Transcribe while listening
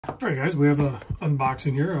All right, guys, we have a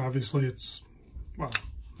unboxing here. Obviously, it's, well,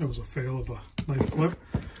 it was a fail of a knife flip.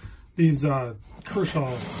 These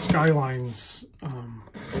Kershaw Skylines,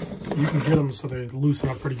 you can get them so they loosen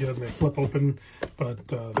up pretty good and they flip open. But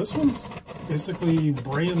this one's basically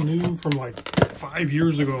brand new from like 5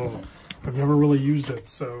 years ago. I've never really used it,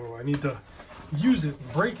 so I need to use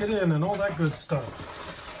it, break it in, and all that good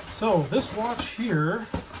stuff. So this watch here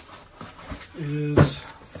is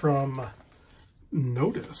from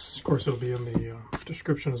Nodus. Of course, it'll be in the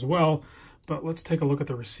description as well. But let's take a look at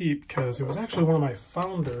the receipt, because it was actually one of my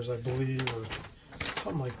founders, I believe, or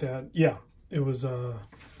something like that. Yeah, it was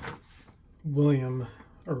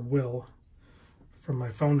Will from my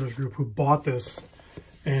founders group who bought this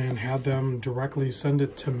and had them directly send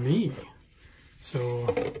it to me.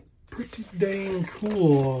 So pretty dang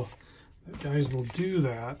cool that guys will do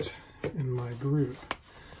that in my group.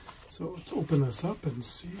 So let's open this up and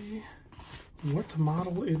see what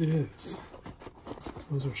model it is.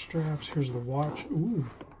 Those are straps. Here's the watch. Ooh.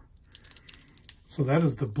 So that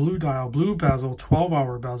is the blue dial, blue bezel,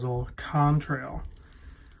 12-hour bezel, Contrail.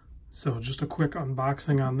 So just a quick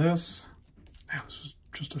unboxing on this. Man, this is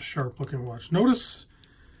just a sharp looking watch. Nodus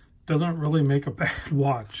doesn't really make a bad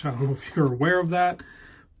watch. I don't know if you're aware of that,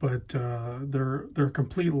 but their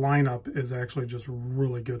complete lineup is actually just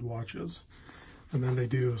really good watches. And then they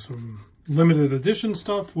do some limited edition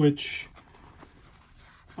stuff, which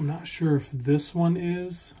I'm not sure if this one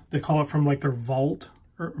is. They call it from like their Vault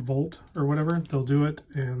or whatever. They'll do it,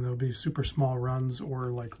 and there'll be super small runs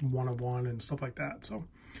or like one of one and stuff like that. So,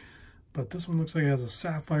 but this one looks like it has a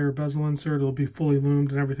sapphire bezel insert. It'll be fully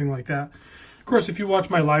loomed and everything like that. Of course, if you watch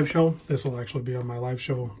my live show, this will actually be on my live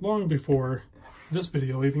show long before this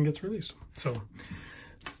video even gets released. So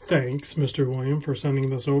thanks, Mr. William, for sending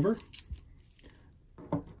this over.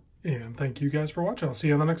 And thank you guys for watching. I'll see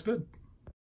you on the next vid.